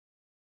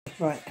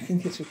Right, I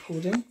think it's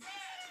recording.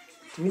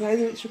 Do we know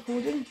that it's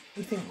recording?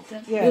 We think,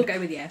 yeah. We'll go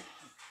with yeah.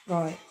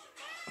 Right,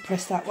 I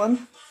press that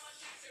one.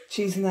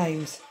 Choose the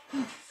names.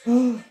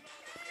 Okay,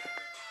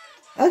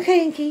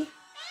 Inky.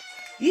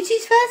 You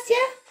choose first,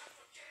 yeah?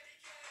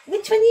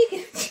 Which one you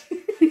get?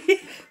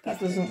 That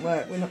doesn't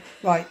work. We're not.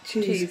 Right,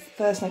 choose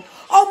first name.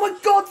 Oh my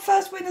God!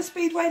 First winner,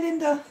 Speedway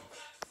Linda.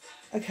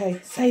 Okay,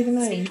 say the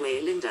name.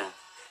 Speedway Linda.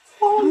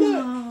 Oh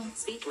look.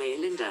 Speedway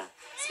Linda.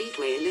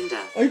 Speedway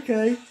Linda.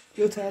 Okay,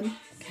 your turn.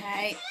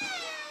 Okay.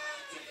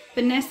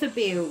 Vanessa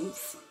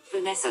Beals.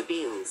 Vanessa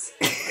Beals.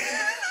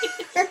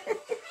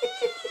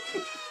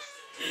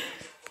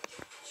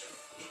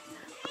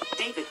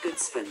 David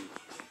Goodspan.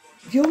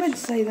 You're meant to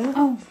say that.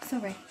 Oh,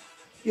 sorry.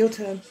 Your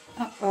turn.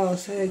 Oh,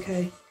 say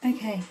okay.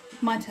 Okay,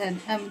 my turn.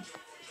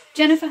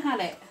 Jennifer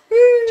Hallett.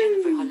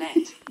 Jennifer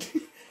Hollett.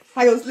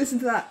 Hang on, listen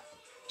to that.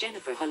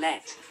 Jennifer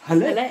Hollett.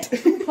 Hallett.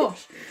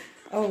 Posh.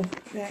 Oh,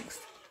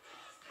 next.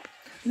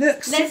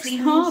 Look, Leslie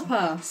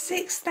Harper.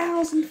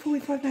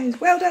 6,045 names.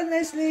 Well done,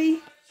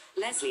 Leslie.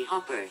 Leslie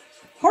Hopper.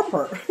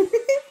 Harper.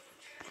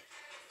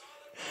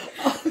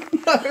 Oh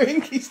no,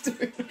 Inky's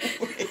doing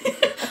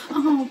it.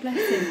 Oh, bless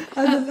him.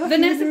 Vanessa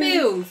Vanessa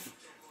Beals.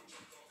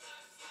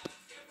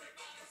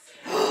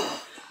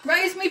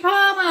 Rosemary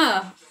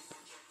Palmer.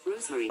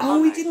 Rosemary Oh,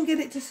 Palmer. we didn't get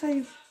it to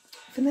say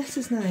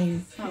Vanessa's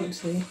name.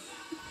 Oopsie.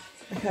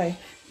 Okay.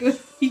 Good.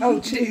 Oh,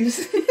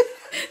 choose.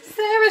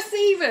 Sarah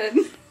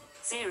Seaman.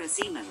 Sarah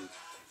Seaman.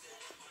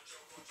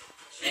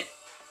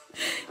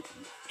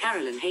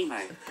 Carolyn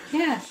Hamer.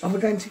 Yeah. Oh, we're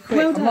going too quick.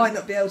 Well I done. might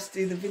not be able to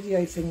do the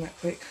video thing that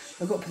quick.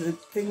 I've got to put the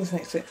things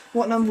next to it.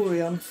 What number are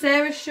we on?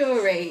 Sarah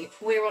Shorey.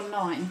 We're on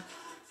 9.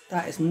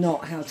 That is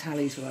not how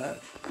tallies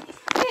work.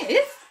 It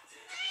is.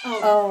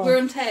 Oh, we're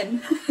on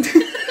 10.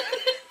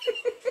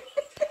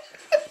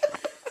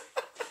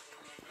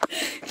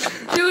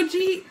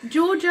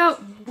 Georgia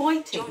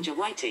Whiting. Georgia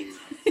Whiting.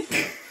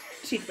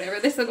 She'd wear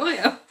this a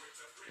while.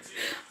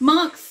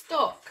 Mark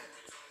Stock.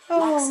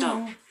 Mark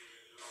Stock.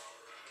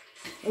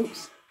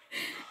 Oops.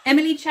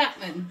 Emily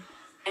Chapman.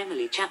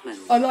 Emily Chapman.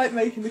 I like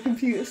making the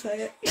computer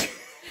say it.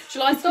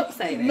 Shall I stop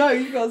saying it? No,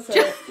 you can't say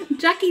it.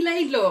 Jackie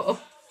Laidlaw.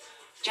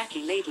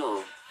 Jackie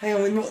Laidlaw. Hang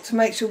on, we want to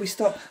make sure we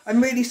stop.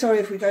 I'm really sorry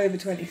if we go over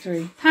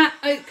 23. Pat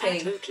Oakley.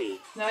 Pat Oakley.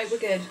 No, we're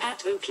good.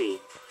 Pat Oakley.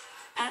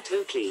 Pat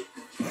Oakley.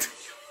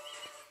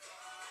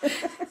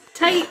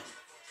 Tate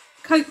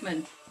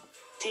Copeman.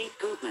 Tate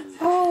Goldman.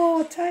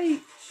 Oh,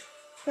 Tate.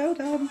 Well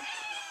done.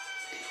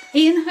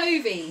 Ian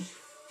Hovey.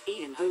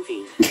 Ian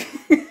Hovey.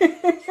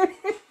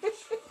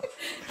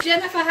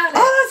 Jennifer Hallett.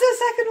 Oh, that's the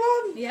second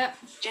one. Yep.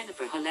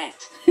 Jennifer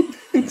Hollett.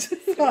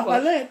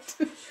 Hallett.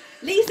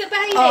 Lisa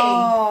Bailey.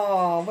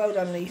 Oh, well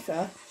done,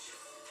 Lisa.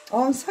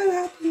 Oh, I'm so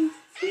happy.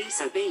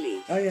 Lisa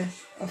Bailey. Oh, yeah.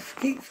 I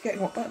keep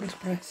forgetting what button to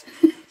press.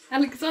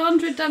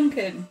 Alexandra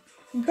Duncan.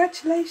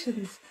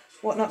 Congratulations.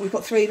 What not? We've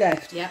got 3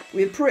 left. Yep.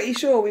 We're pretty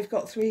sure we've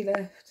got 3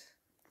 left.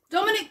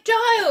 Dominic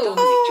Giles.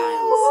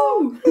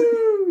 Oh,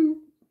 woo.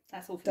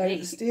 That's all for Don't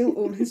me. steal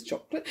all his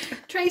chocolate.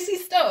 Tracy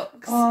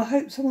Stocks. Oh, I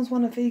hope someone's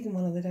won a vegan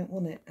one or they don't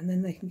want it, and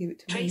then they can give it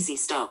to me. Tracy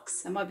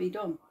Stocks. That might be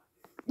Dom.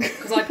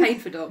 Because I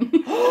paid for Dom.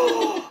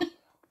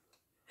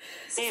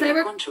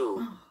 Sarah Quantrill.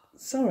 Oh.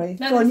 Sorry.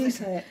 No, Go on, that's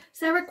you okay. say it.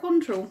 Sarah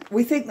Quantrill.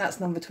 We think that's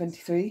number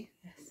 23.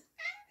 Yes.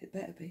 It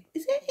better be.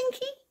 Is it,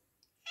 Inky?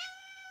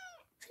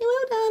 Say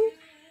well done.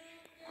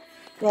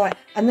 Right,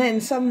 and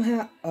then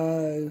somehow...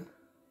 Oh,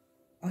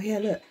 yeah,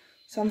 look.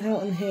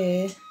 Somehow on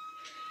here...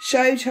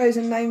 Show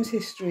chosen names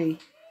history.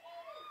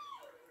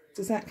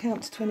 Does that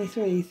count to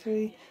 23?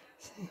 3,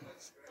 6...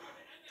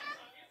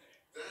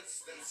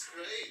 That's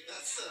great.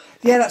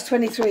 Yeah, that's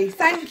 23.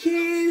 Thank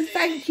you.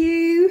 Thank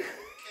you.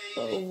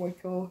 Oh my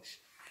gosh.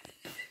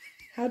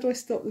 How do I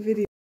stop the video?